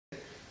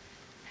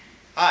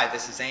Hi,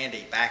 this is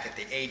Andy back at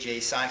the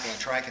AJ Cycle and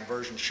Trike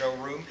Conversion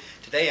Showroom.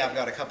 Today I've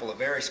got a couple of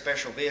very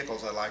special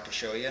vehicles I'd like to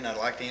show you, and I'd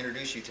like to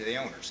introduce you to the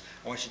owners.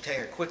 I want you to take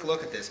a quick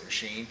look at this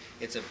machine.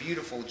 It's a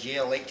beautiful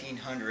GL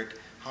 1800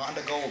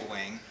 Honda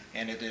Goldwing,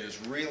 and it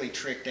is really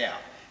tricked out.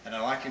 And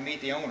I'd like to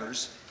meet the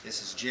owners.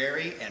 This is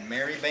Jerry and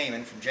Mary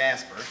Boehman from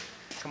Jasper.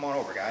 Come on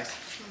over, guys.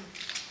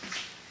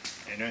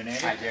 How you doing, Andy?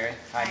 Hi, Jerry.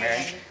 Hi,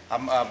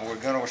 Mary.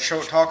 We're going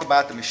to talk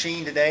about the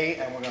machine today,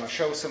 and we're going to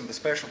show some of the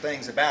special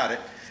things about it.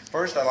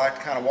 First, I'd like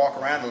to kind of walk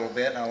around a little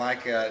bit, and I'd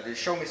like to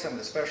show me some of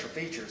the special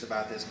features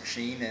about this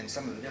machine and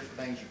some of the different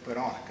things you put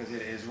on it, because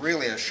it is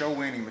really a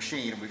show-winning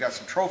machine, and we've got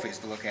some trophies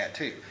to look at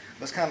too.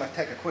 Let's kind of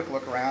take a quick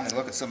look around and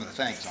look at some of the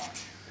things on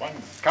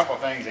it. Couple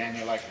of things, Andy,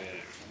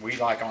 we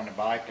like on the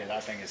bike that I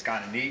think is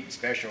kind of neat and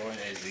special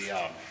is the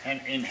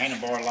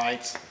handlebar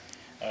lights.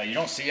 You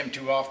don't see them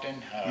too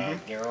often.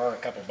 There are a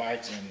couple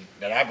bikes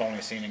that I've only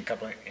seen in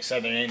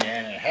southern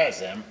Indiana that has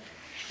them.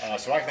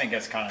 So I think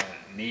that's kind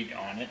of neat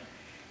on it.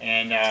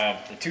 And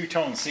the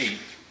two-tone seat,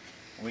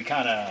 we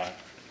kind of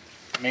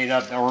made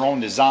up our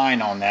own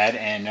design on that,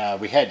 and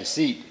we had the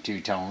seat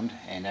two-toned,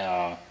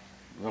 and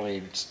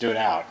really stood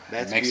out.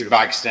 That makes the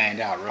bike stand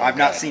out really I've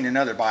not seen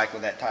another bike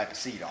with that type of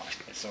seat on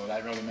it. So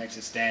that really makes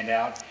it stand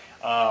out.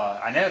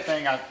 Another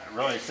thing that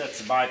really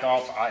sets the bike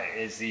off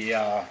is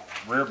the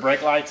rear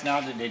brake lights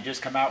now that they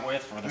just come out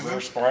with for the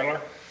rear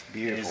spoiler.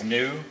 Beautiful. It is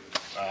new.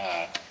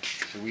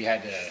 So we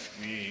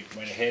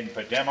went ahead and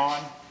put them on,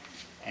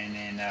 and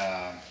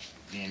then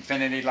the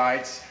infinity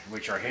lights,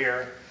 which are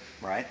here.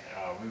 Right.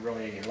 We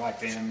really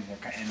like them.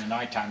 In the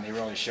nighttime, they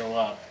really show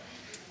up,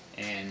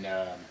 and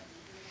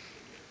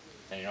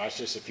you know, it's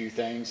just a few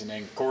things. And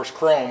then, of course,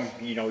 chrome.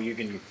 You know, you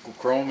can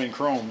chrome and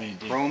chrome.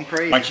 Chrome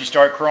crazy. Once you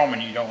start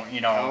chroming, you don't.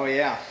 You know. Oh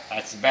yeah.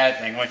 That's the bad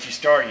thing. Once you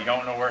start, you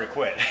don't know where to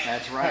quit.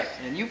 That's right.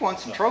 And you've won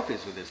some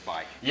trophies with this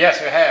bike. Yes,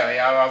 we have.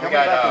 Yeah, Tell me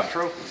about those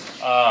trophies.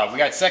 We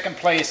got second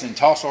place in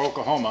Tulsa,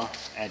 Oklahoma,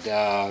 at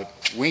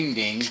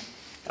Wingding.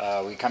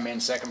 We come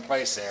in second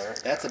place there.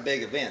 That's a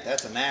big event.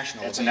 That's a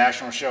national event. It's a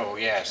national show,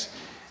 yes.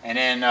 And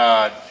then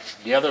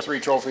the other three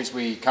trophies,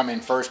 we come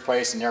in first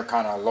place, and they're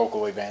kind of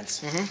local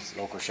events,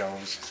 local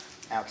shows.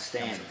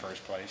 Outstanding.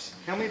 First place.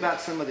 Tell me about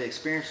some of the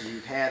experiences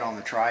you've had on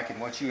the trike and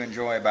what you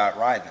enjoy about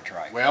riding the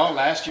trike. Well,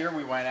 last year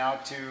we went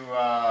out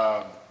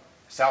to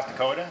South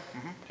Dakota,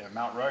 to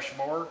Mount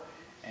Rushmore,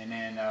 and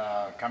then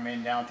come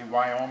in down through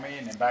Wyoming,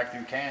 and then back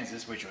through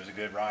Kansas, which was a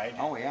good ride.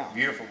 Oh yeah.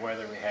 Beautiful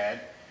weather we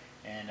had.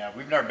 And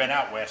we've never been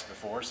out west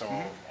before, so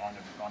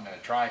on the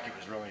trike it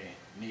was really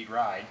a neat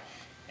ride.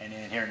 And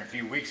then here in a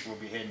few weeks we'll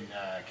be heading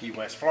Key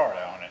West,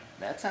 Florida on it.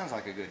 That sounds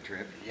like a good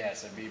trip.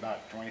 Yes, it'd be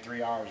about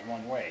 23 hours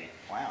one way.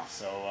 Wow.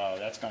 So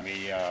that's going to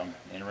be an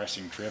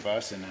interesting trip.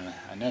 Us and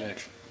another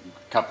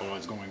couple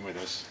is going with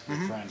us,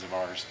 good friends of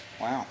ours.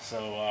 Wow.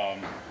 So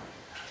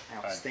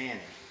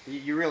outstanding.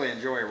 You really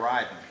enjoy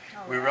riding.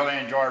 We really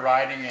enjoy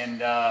riding,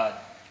 and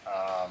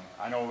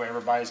I know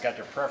everybody's got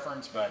their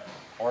preference, but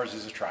ours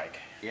is a trike.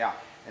 Yeah.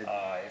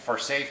 For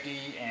safety,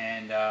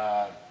 and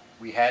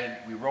we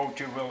rode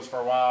two wheels for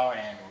a while,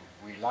 and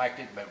we liked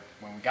it, but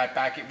when we got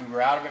back, we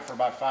were out of it for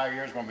about 5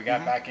 years. When we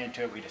got back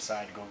into it, we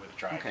decided to go with the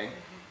trike. Okay.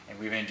 And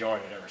we've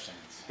enjoyed it ever since.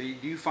 So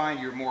do you find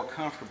you're more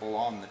comfortable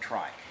on the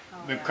trike?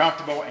 We're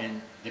comfortable,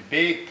 and the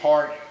big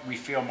part, we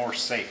feel more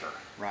safer.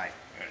 Right.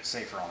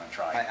 Safer on the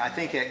trike. I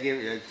think it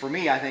gives, for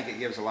me, I think it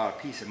gives a lot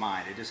of peace of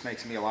mind. It just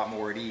makes me a lot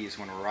more at ease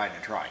when we're riding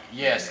a trike.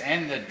 Yes,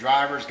 and the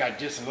driver's got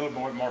just a little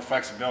bit more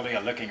flexibility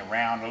of looking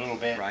around a little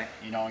bit. Right.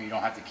 You know, you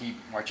don't have to keep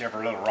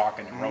whichever little rock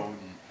in the road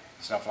and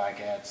stuff like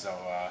that. So,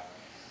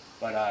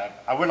 but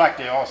I would like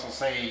to also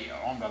say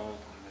on the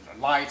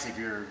lights, if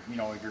you're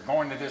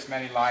going to this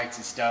many lights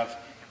and stuff,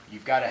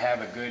 you've got to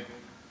have a good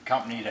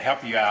company to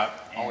help you out.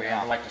 And oh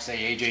yeah. I'd like to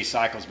say AJ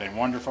Cycle's been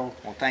wonderful.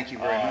 Well, thank you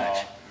very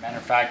much. Matter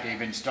of fact,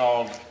 they've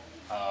installed,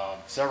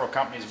 several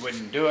companies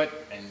wouldn't do it,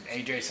 and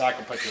AJ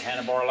Cycle put the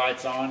handlebar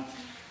lights on.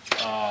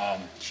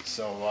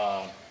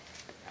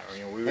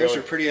 Those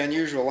are pretty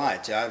unusual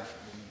lights.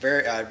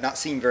 I've not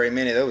seen very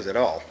many of those at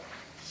all.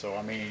 So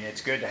I mean,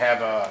 it's good to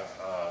have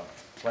a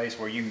place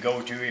where you can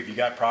go to if you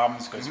got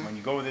problems, because when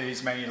you go to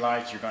these many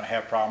lights, you're going to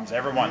have problems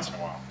every once in a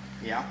while.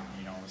 Yeah.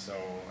 You know, so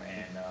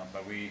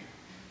but we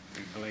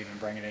believe in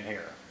bringing it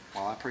here.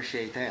 Well, I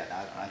appreciate that.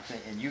 I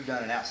think, and you've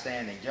done an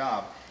outstanding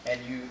job,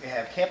 and you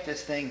have kept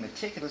this thing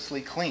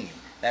meticulously clean.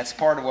 That's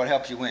part of what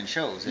helps you win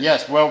shows.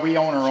 Yes. Well, we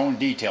own our own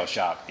detail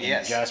shop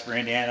in Jasper,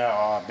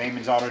 Indiana.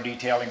 Boehman's Auto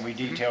Detailing. We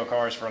detail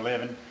cars for a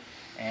living,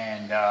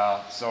 and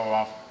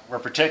so we're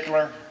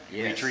particular.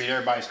 We treat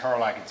everybody's car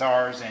like it's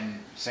ours, and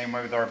same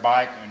way with our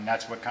bike, and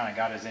that's what kind of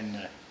got us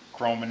into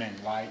chroming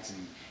and lights,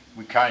 and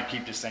we kind of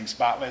keep this thing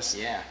spotless.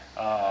 Yeah.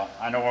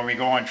 I know when we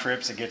go on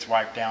trips, it gets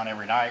wiped down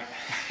every night.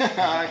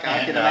 I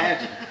can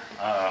imagine.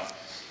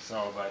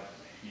 But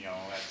you know,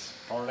 that's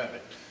part of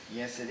it.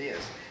 Yes, it is.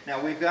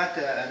 Now we've got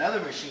another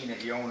machine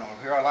that you own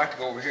over here. I'd like to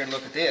go over here and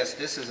look at this.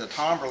 This is a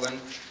Tomberlin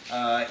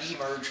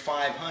eMerge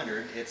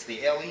 500. It's the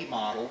LE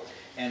model,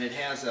 and it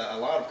has a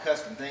lot of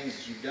custom things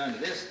that you've done to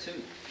this too.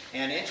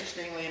 And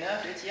interestingly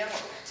enough, it's yellow.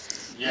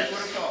 Yes. Who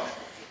would have thought?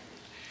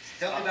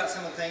 Tell me about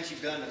some of the things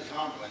you've done to the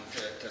Tomberlin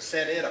to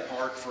set it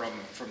apart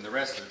from the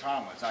rest of the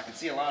Tomberlins. I can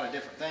see a lot of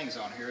different things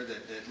on here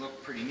that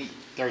look pretty neat.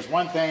 There's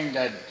one thing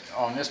that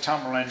on this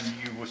Tomberlin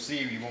you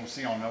won't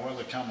see on no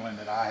other Tomberlin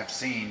that I have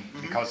seen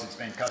because it's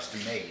been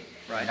custom made.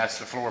 Right. And that's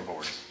the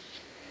floorboards.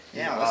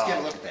 Yeah, let's get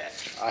a look at that.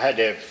 I had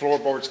the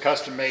floorboards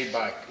custom made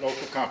by a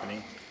local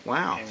company.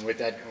 Wow. And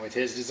with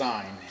his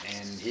design,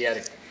 and he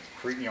had to,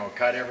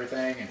 cut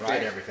everything and Right.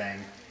 fit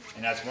everything.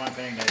 And that's one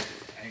thing that,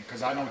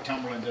 because I know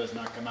Tomberlin does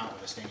not come out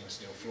with a stainless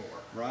steel floor.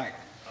 Right.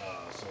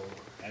 So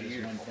that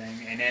is one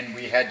thing. And then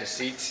we had the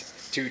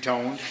seats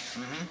two-toned,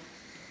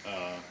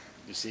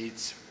 the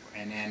seats.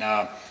 And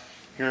then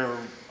here a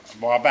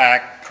while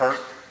back, Kurt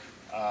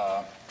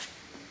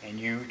and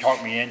you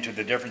talked me into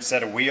the different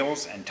set of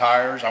wheels and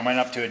tires. I went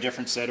up to a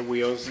different set of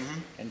wheels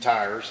and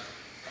tires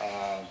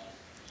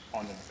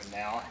on the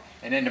now.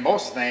 And then the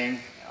most thing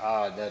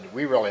that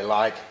we really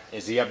like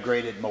is the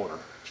upgraded motor.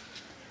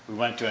 We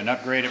went to an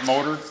upgraded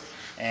motor,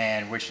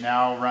 and which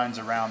now runs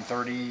around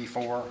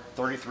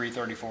 33,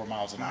 34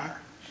 miles an hour.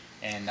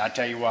 And I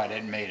tell you what,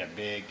 it made a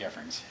big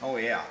difference. Oh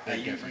yeah.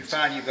 You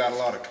find you've got a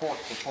lot of torque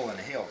for pulling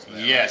the hills.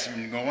 Yes,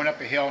 when you're going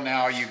up a hill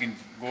now, you can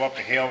go up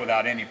a hill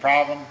without any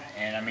problem,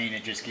 and I mean,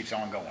 it just keeps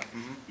on going.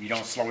 You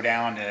don't slow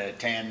down to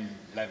 10,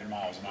 11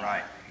 miles an hour.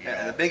 Right.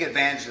 The big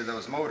advantage of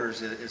those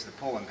motors is the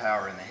pulling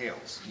power in the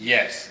hills.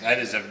 Yes, that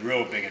is a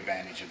real big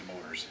advantage of the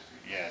motors.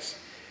 Yes.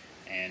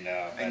 And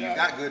you've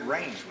got good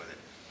range with it.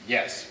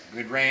 Yes,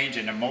 good range,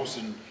 and the most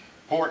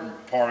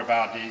important part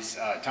about these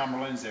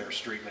Tomberlins, they're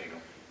street legal.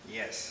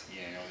 Yes.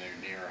 You know,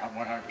 they're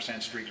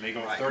 100% street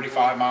legal, Right.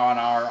 35 mile an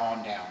hour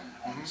on down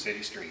on the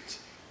city streets.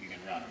 You can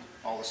run them.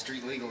 All the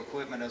street legal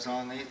equipment is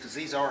on these, because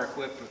these are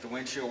equipped with the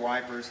windshield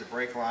wipers, the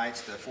brake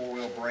lights, the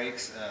four-wheel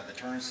brakes, the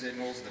turn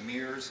signals, the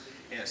mirrors,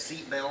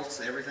 seat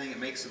belts, everything that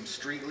makes them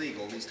street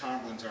legal, these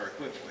Tomberlins are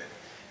equipped with.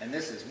 And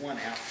this is one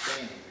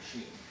outstanding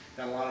machine.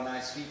 Got a lot of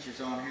nice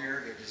features on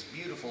here. It is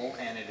beautiful,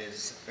 and it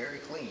is very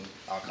clean.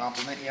 I'll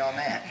compliment you on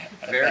that.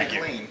 Very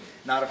clean.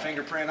 Not a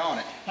fingerprint on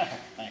it.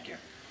 Thank you.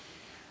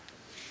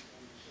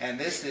 And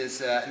this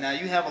is, now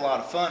you have a lot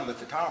of fun with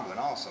the Tomberlin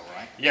also,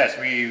 right? Yes,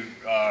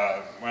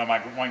 well, my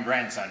one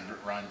grandson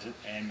runs it,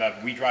 and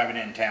we drive it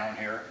in town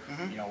here,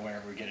 you know,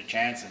 whenever we get a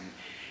chance. And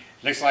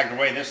looks like the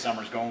way this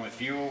summer's going with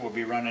fuel, we'll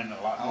be running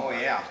a lot more. Oh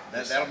yeah,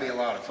 that'll be a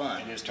lot of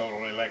fun. It is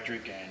totally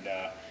electric, and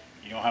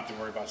you don't have to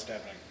worry about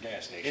stopping at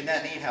gas stations. Isn't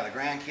that neat how the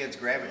grandkids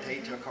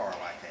gravitate to a car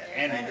like that?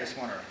 And they just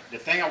want to. The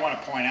thing I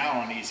want to point out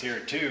on these here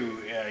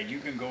too, you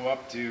can go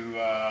up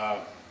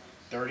to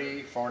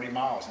 30, 40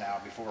 miles now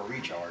before a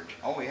recharge.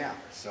 Oh yeah.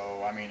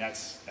 So I mean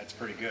that's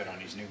pretty good on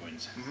these new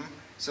ones.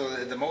 So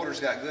the motor's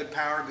got good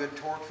power, good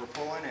torque for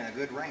pulling, and a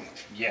good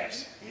range.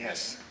 Yes.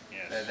 Yes.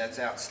 Yes. That's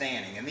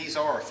outstanding. And these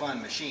are a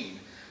fun machine.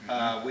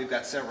 We've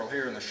got several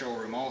here in the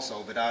showroom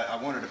also, but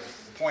I wanted to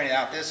point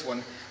out this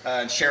one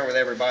and share with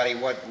everybody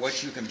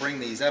what you can bring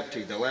these up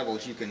to, the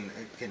levels you can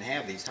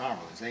have these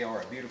Tomberlins. They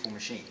are a beautiful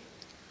machine.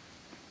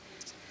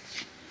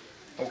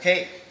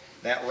 Okay,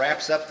 that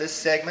wraps up this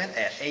segment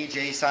at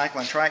AJ Cycle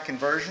and Trike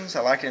Conversions.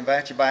 I'd like to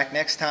invite you back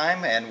next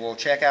time, and we'll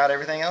check out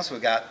everything else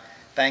we've got.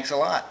 Thanks a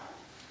lot.